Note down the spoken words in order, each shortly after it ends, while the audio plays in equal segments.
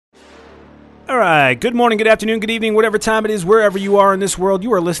All right. Good morning, good afternoon, good evening, whatever time it is, wherever you are in this world.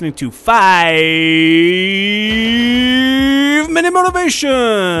 You are listening to 5 Minute Motivation.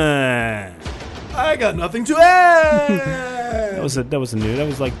 I got nothing to add. That was new. That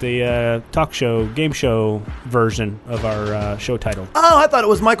was like the talk show, game show version of our show title. Oh, I thought it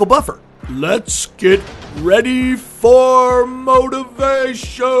was Michael Buffer. Let's get ready for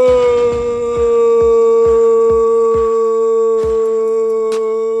motivation.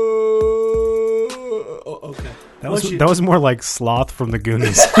 Okay. That was more like Sloth from the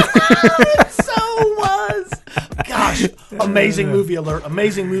Goonies. It so was. Gosh, amazing movie alert,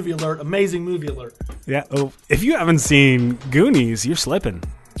 amazing movie alert, amazing movie alert. Yeah. Oh, if you haven't seen Goonies, you're slipping.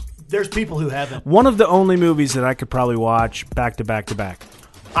 There's people who haven't. One of the only movies that I could probably watch back to back to back.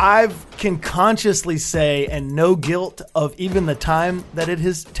 I can consciously say, and no guilt of even the time that it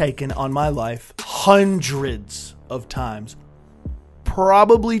has taken on my life, hundreds of times,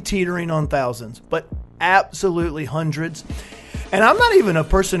 probably teetering on thousands, but absolutely hundreds. And I'm not even a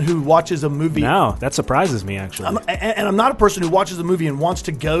person who watches a movie. No, that surprises me, actually. I'm not a person who watches a movie and wants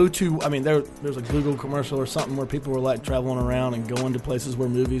to go to, I mean, there's a Google commercial or something where people were like traveling around and going to places where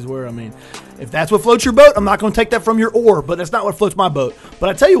movies were. I mean, if that's what floats your boat, I'm not going to take that from your oar, but that's not what floats my boat. But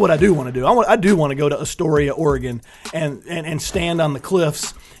I tell you what I do want to do. I do want to go to Astoria, Oregon and stand on the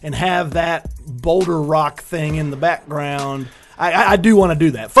cliffs and have that boulder rock thing in the background. I do want to do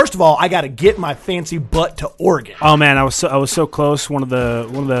that. First of all, I got to get my fancy butt to Oregon. Oh man, I was so close. One of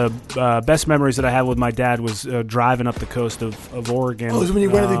the best memories that I had with my dad was driving up the coast of Oregon. Oh, was when you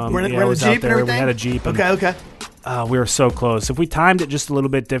rented the Jeep and everything? We had a Jeep. Okay. We were so close. If we timed it just a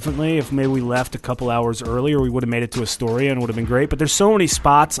little bit differently, if maybe we left a couple hours earlier, we would have made it to Astoria and it would have been great. But there's so many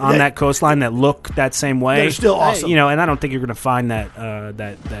spots on that coastline that look that same way. They're still awesome. And I don't think you're going to find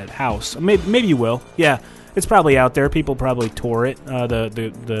that house. Maybe you will. Yeah. It's probably out there. People probably tour it. The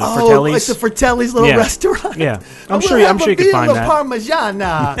Fratellis. It's the Fratelli's little restaurant. Yeah, I'm sure you can find that.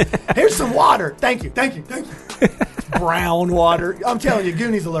 Parmigiana. Here's some water. Thank you. Brown water. I'm telling you,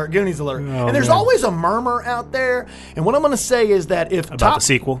 Goonies alert. Oh, and there's always a murmur out there. And what I'm going to say is that if the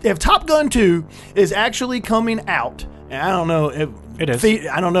sequel, if Top Gun 2 is actually coming out, and I don't know if it is.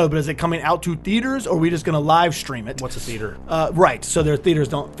 I don't know, but is it coming out to theaters or are we just going to live stream it? What's a theater? Right. So their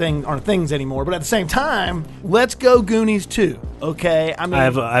theaters aren't things anymore. But at the same time, let's go Goonies 2. Okay. I mean, I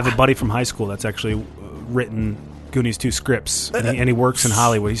have a buddy from high school that's actually written Goonies 2 scripts, and he works in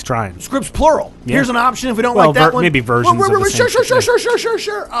Hollywood. He's trying. Scripts plural. Yeah. Here's an option if we don't like that one. Maybe versions.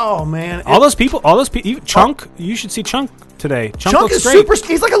 Sure. Oh man. All those people. Chunk. You should see Chunk today. Chunk is great. super.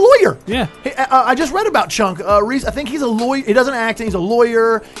 He's like a lawyer. Yeah. I just read about Chunk. I think he's a lawyer. He doesn't act. He's a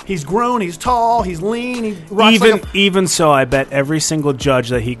lawyer. He's grown. He's tall. He's lean. He rocks even so, I bet every single judge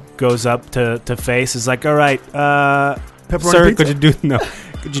that he goes up to face is like, all right, sir, pizza?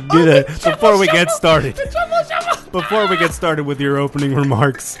 Could you do that before we get started? Before we get started with your opening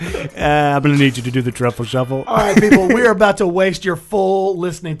remarks, I'm going to need you to do the truffle shuffle. All right, people, we're about to waste your full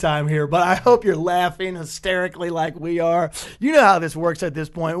listening time here, but I hope you're laughing hysterically like we are. You know how this works at this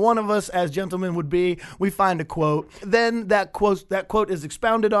point. One of us, as gentlemen would be, we find a quote. Then that quote is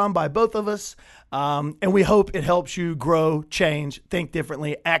expounded on by both of us. And we hope it helps you grow, change, think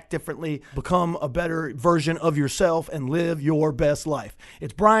differently, act differently, become a better version of yourself, and live your best life.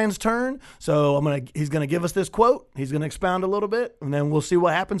 It's Brian's turn, so he's gonna give us this quote. He's gonna expound a little bit, and then we'll see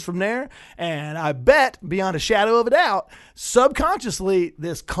what happens from there. And I bet, beyond a shadow of a doubt, subconsciously,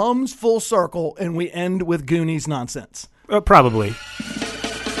 this comes full circle, and we end with Goonies nonsense. Probably.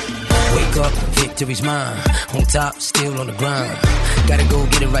 Wake up, victory's mine. On top, still on the grind. Gotta go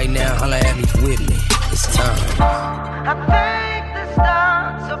get it right now. Holla at me with me. It's time. I think the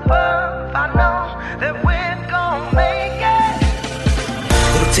stars above. I know that we're gonna make it.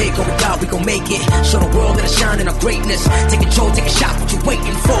 It'll take all we got, we gon' make it. Show the world that I shine in our greatness. Take control, take a shot. What you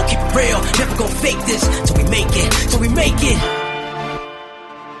waiting for? Keep it real. Never gon' fake this till we make it.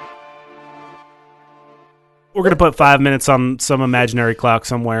 We're going to put 5 minutes on some imaginary clock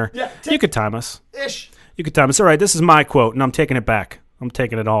somewhere. Yeah, you could time us. Ish. You could time us. All right, this is my quote, and I'm taking it back. I'm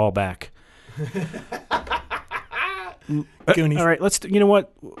taking it all back. Goonies. All right, you know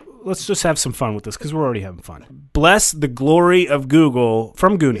what? Let's just have some fun with this because we're already having fun. Bless the glory of Google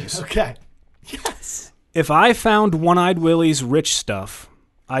from Goonies. Okay. Yes. If I found One-Eyed Willie's rich stuff,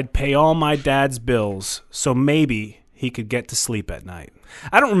 I'd pay all my dad's bills, so maybe he could get to sleep at night.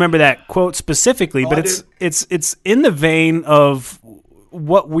 I don't remember that quote specifically, but it's in the vein of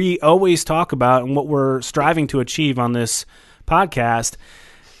what we always talk about and what we're striving to achieve on this podcast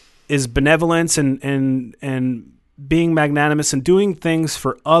is benevolence and being magnanimous and doing things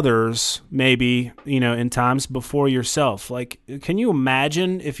for others, maybe, in times before yourself. Like, can you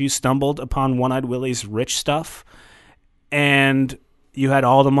imagine if you stumbled upon One-Eyed Willie's rich stuff and you had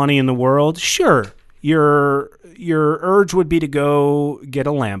all the money in the world? Sure, your urge would be to go get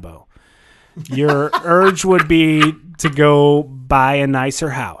a Lambo. Your urge would be to go buy a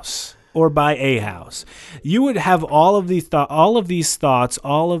nicer house or buy a house. You would have all of these thoughts,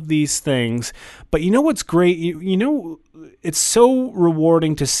 all of these things. But you know what's great? It's so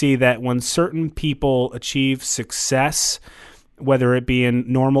rewarding to see that when certain people achieve success, whether it be in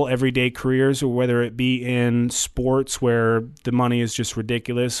normal everyday careers or whether it be in sports where the money is just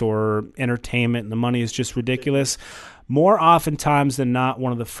ridiculous, or entertainment and the money is just ridiculous, more oftentimes than not,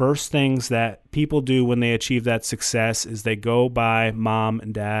 one of the first things that people do when they achieve that success is they go buy mom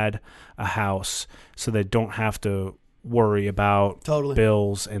and dad a house so they don't have to worry about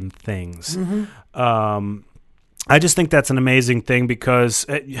bills and things. I just think that's an amazing thing, because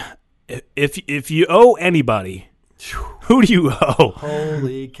if you owe anybody, who do you owe?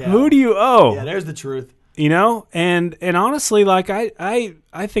 Holy cow. Who do you owe? Yeah, there's the truth. And honestly, like I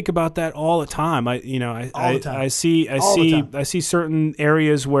think about that all the time. All the time. I see certain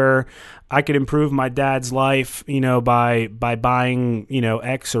areas where I could improve my dad's life, by buying,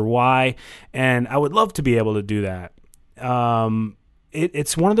 X or Y, and I would love to be able to do that.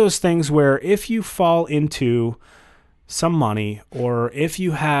 It's one of those things where if you fall into some money, or if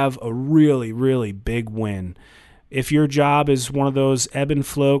you have a really, really big win, if your job is one of those ebb and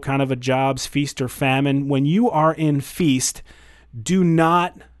flow kind of a jobs, feast or famine, when you are in feast, do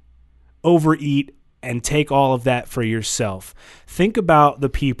not overeat and take all of that for yourself. Think about the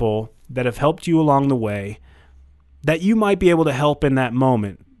people that have helped you along the way that you might be able to help in that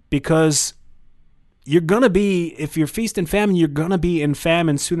moment, because you're going to be, if you're feast and famine, you're going to be in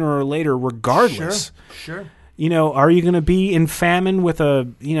famine sooner or later regardless. Sure. Are you going to be in famine with a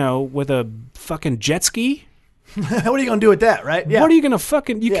fucking jet ski? What are you going to do with that, right? Yeah. What are you going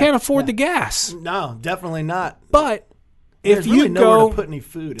to you can't afford the gas. No, definitely not. But There's really nowhere to put any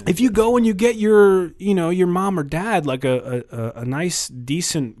food in. If you go and you get your mom or dad like a nice,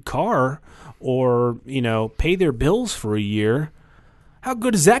 decent car, or, pay their bills for a year, how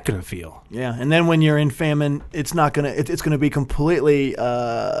good is that going to feel? Yeah. And then when you're in famine, it's not going to, it's going to be completely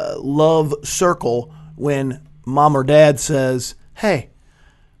love circle when mom or dad says, hey,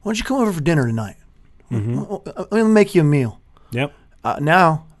 why don't you come over for dinner tonight? Let me make you a meal. Yep.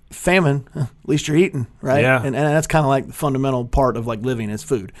 Now, famine, at least you're eating, right? Yeah. And that's kind of like the fundamental part of like living is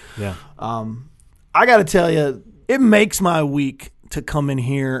food. Yeah. I got to tell you, it makes my week to come in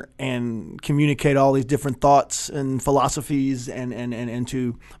here and communicate all these different thoughts and philosophies and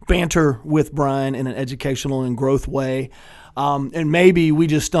to banter with Brian in an educational and growth way. And maybe we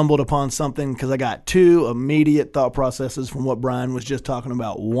just stumbled upon something, because I got two immediate thought processes from what Brian was just talking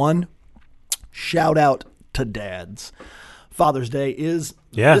about. One, shout out to dads. Father's Day is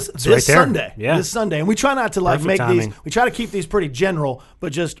this right Sunday. Yeah. This Sunday. And we try not to Perfect make timing. we try to keep these pretty general,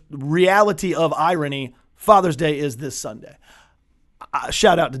 but just reality of irony. Father's Day is this Sunday.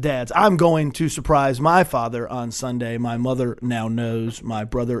 Shout out to dads. I'm going to surprise my father on Sunday. My mother now knows. My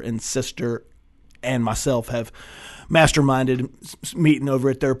brother and sister and myself have masterminded meeting over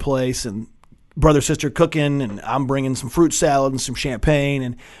at their place, and brother, sister cooking, and I'm bringing some fruit salad and some champagne,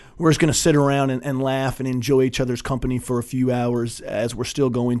 and we're just going to sit around and laugh and enjoy each other's company for a few hours as we're still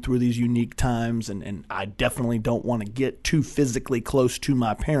going through these unique times. And I definitely don't want to get too physically close to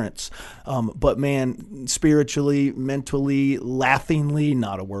my parents. But, man, spiritually, mentally, laughingly,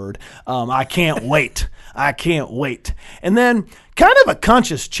 not a word. I can't wait. I can't wait. And then kind of a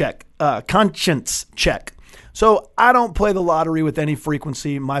conscience check. So I don't play the lottery with any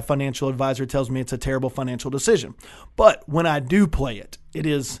frequency. My financial advisor tells me it's a terrible financial decision. But when I do play it, it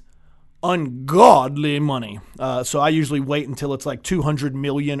is ungodly money. So I usually wait until it's like 200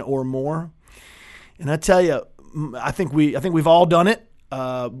 million or more. And I tell you, I think we've all done it.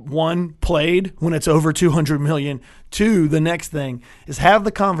 One, played when it's over 200 million. Two, the next thing is have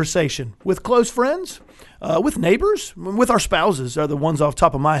the conversation with close friends, with neighbors, with our spouses are the ones off the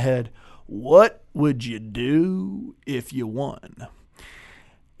top of my head. What would you do if you won?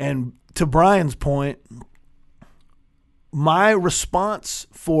 And to Brian's point, my response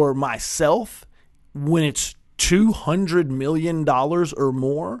for myself when it's $200 million or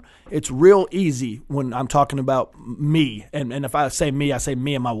more, it's real easy when I'm talking about me. And if I say me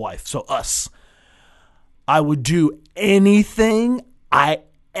and my wife. So us. I would do anything I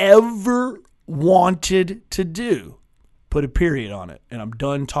ever wanted to do. Put a period on it. And I'm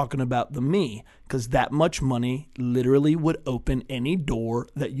done talking about the me, because that much money literally would open any door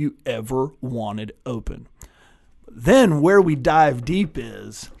that you ever wanted open. Then where we dive deep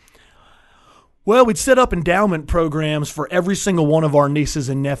is, well, we'd set up endowment programs for every single one of our nieces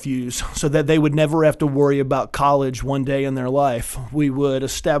and nephews so that they would never have to worry about college one day in their life. We would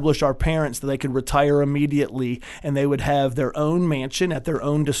establish our parents that they could retire immediately and they would have their own mansion at their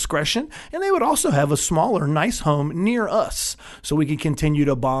own discretion, and they would also have a smaller, nice home near us so we could continue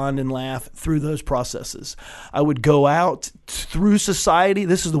to bond and laugh through those processes. I would go out through society.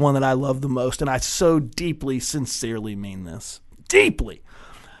 This is the one that I love the most, and I so deeply, sincerely mean this. Deeply.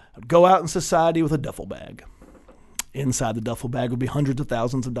 I'd go out in society with a duffel bag. Inside the duffel bag would be hundreds of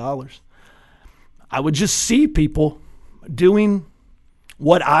thousands of dollars. I would just see people doing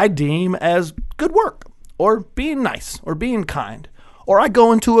what I deem as good work, or being nice, or being kind. Or I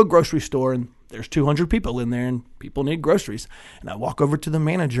go into a grocery store and there's 200 people in there and people need groceries. And I walk over to the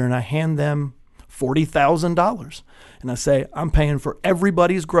manager and I hand them $40,000. And I say, I'm paying for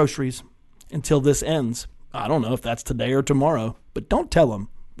everybody's groceries until this ends. I don't know if that's today or tomorrow, but don't tell them.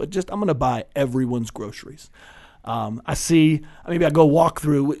 But just I'm going to buy everyone's groceries. Maybe I go walk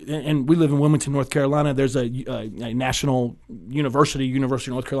through, and we live in Wilmington, North Carolina. There's a national University of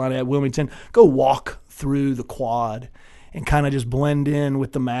North Carolina at Wilmington. Go walk through the quad and kind of just blend in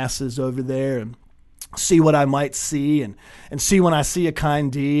with the masses over there and see what I might see and see when I see a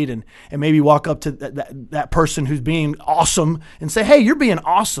kind deed and maybe walk up to that person who's being awesome and say, hey, you're being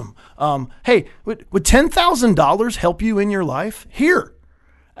awesome. Hey, would $10,000 help you in your life? Here.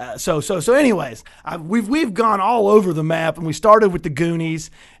 So anyways, we've gone all over the map, and we started with the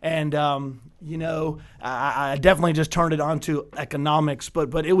Goonies, and I definitely just turned it onto economics,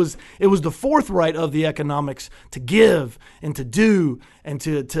 but it was the forthright of the economics to give and to do and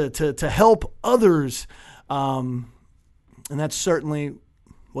to help others, and that's certainly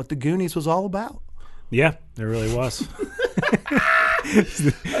what the Goonies was all about. Yeah, it really was.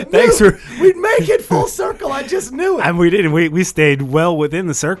 Thanks for we'd make it full circle. I just knew it. And we did. We stayed well within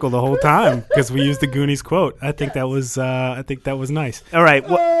the circle the whole time because we used the Goonies quote. I think that was nice. All right.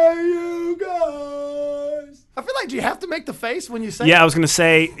 Hey, you guys. I feel like, do you have to make the face when you say Yeah, I was going to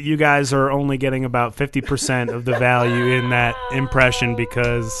say you guys are only getting about 50% of the value in that impression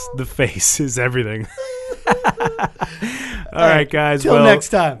because the face is everything. All right, guys. Till next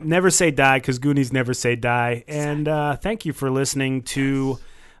time. Never say die because Goonies never say die. And thank you for listening to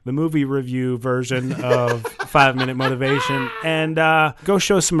the movie review version of 5 Minute Motivation. And go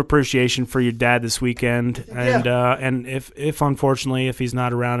show some appreciation for your dad this weekend. And if unfortunately, if he's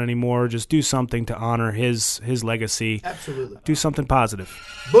not around anymore, just do something to honor his legacy. Absolutely. Do something positive.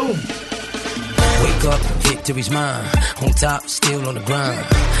 Boom. Wake up, victory's mine. On top, still on the grind.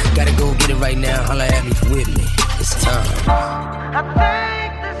 Gotta go get it right now. Holla at me with me. It's time. I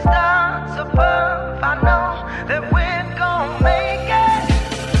thank the stars above. I know that we're gonna make it.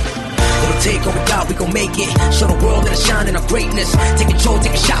 It'll take all we got, we gon' make it. Show the world that I shine in our greatness. Take control,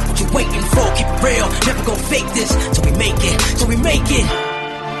 take a shot, what you waiting for? Keep it real, never gon' fake this. Till we make it, till we make it.